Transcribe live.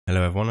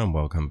Hello everyone and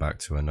welcome back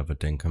to another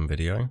DINKUM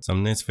video. So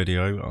in this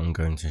video I'm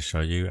going to show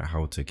you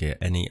how to get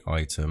any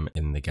item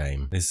in the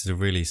game. This is a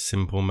really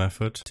simple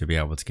method to be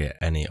able to get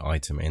any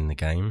item in the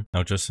game.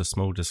 Now just a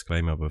small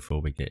disclaimer before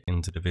we get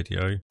into the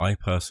video. I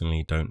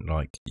personally don't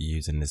like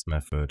using this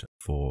method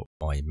for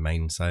my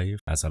main save,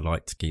 as I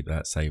like to keep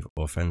that save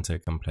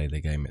authentic and play the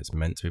game it's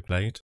meant to be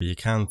played. But you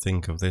can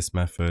think of this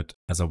method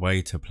as a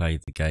way to play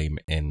the game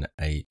in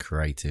a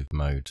creative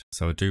mode.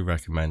 So I do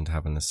recommend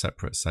having a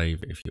separate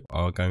save if you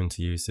are going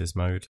to use this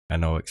mode,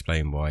 and I'll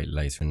explain why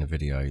later in the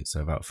video.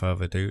 So without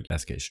further ado,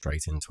 let's get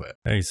straight into it.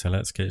 Okay, so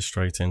let's get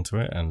straight into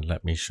it and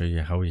let me show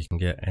you how you can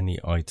get any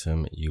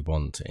item you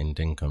want in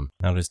DINKUM.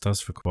 Now this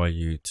does require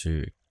you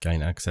to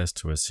gain access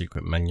to a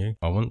secret menu.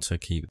 I want to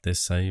keep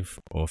this save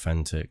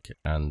authentic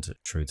and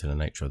true to the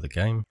nature of the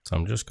game, so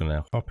I'm just going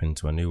to hop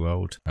into a new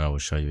world and I will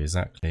show you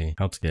exactly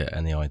how to get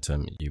any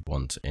item you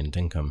want in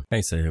DINKUM.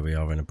 Okay, so here we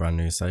are in a brand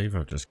new save.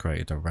 I've just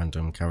created a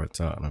random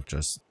character and I've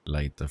just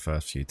laid the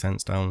first few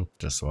tents down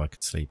just so I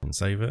could sleep and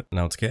save it.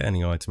 Now to get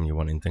any item you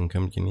want in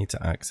DINKUM, you need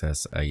to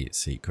access a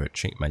secret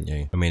cheat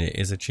menu. I mean, it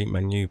is a cheat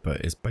menu,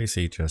 but it's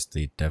basically just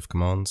the dev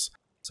commands.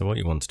 So what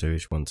you want to do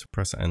is you want to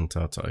press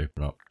enter to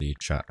open up the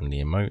chat and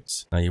the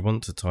emotes. Now you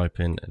want to type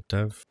in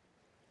dev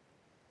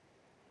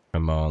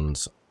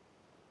commands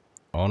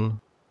on.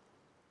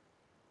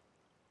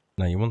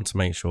 Now you want to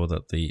make sure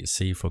that the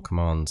C for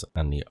commands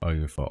and the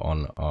O for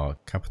on are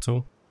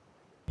capital.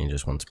 You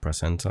just want to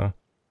press enter.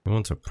 You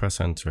want to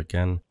press enter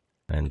again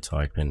and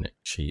type in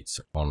cheats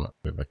on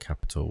with a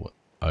capital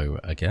O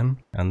again,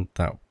 and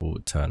that will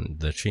turn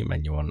the cheat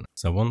menu on.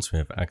 So once we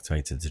have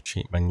activated the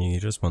cheat menu, you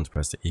just want to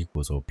press the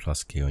equals or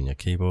plus key on your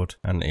keyboard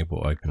and it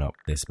will open up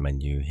this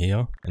menu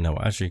here. And now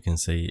as you can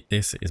see,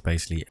 this is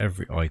basically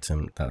every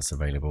item that's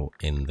available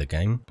in the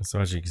game. So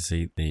as you can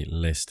see, the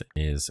list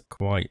is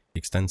quite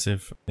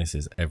extensive. This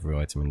is every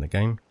item in the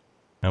game,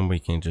 and we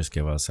can just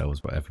give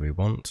ourselves whatever we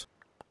want.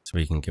 So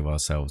we can give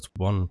ourselves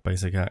one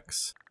basic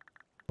axe,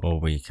 or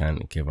we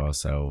can give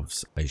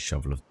ourselves a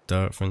shovel of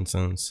dirt, for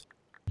instance.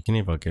 We can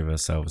either give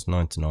ourselves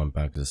 99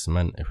 bags of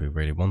cement if we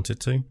really wanted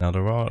to. Now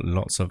there are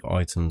lots of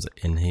items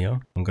in here.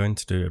 I'm going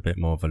to do a bit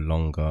more of a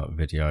longer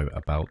video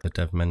about the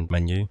dev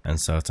menu and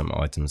certain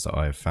items that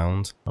I have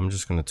found. I'm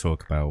just going to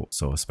talk about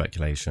sort of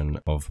speculation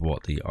of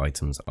what the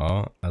items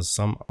are, as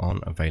some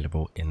aren't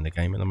available in the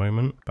game at the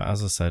moment. But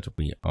as I said,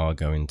 we are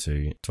going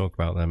to talk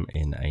about them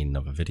in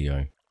another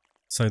video.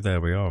 So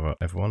there we are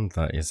everyone,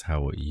 that is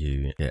how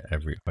you get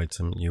every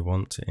item you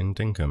want in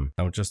DINKUM.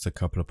 Now just a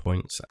couple of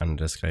points and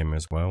a disclaimer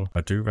as well.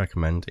 I do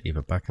recommend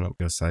either backing up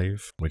your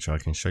save, which I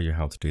can show you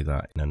how to do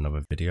that in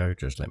another video.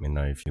 Just let me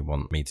know if you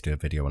want me to do a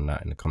video on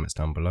that in the comments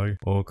down below,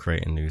 or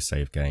create a new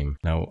save game.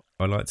 Now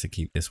I like to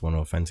keep this one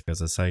authentic,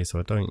 as I say, so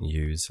I don't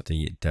use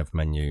the dev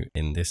menu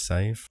in this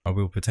save. I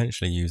will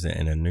potentially use it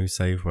in a new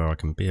save where I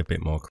can be a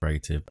bit more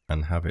creative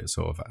and have it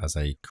sort of as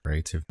a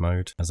creative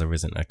mode, as there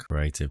isn't a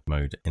creative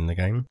mode in the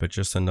game. But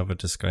just another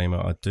disclaimer,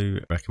 I do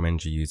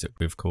recommend you use it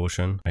with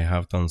caution. I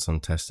have done some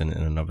testing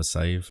in another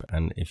save,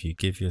 and if you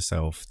give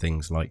yourself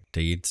things like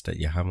deeds that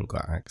you haven't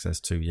got access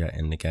to yet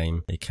in the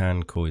game, it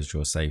can cause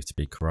your save to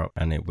be corrupt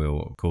and it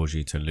will cause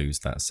you to lose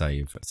that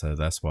save. So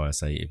that's why I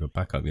say either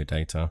back up your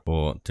data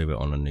or do it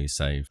on a new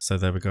save. So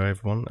there we go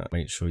everyone.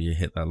 Make sure you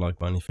hit that like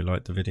button if you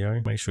liked the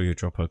video. Make sure you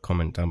drop a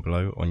comment down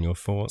below on your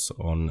thoughts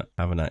on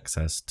having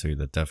access to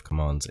the dev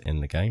commands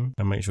in the game,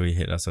 and make sure you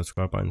hit that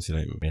subscribe button so you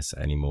don't miss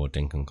any more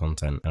DINKUM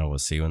content, and I will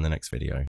see you in the next video.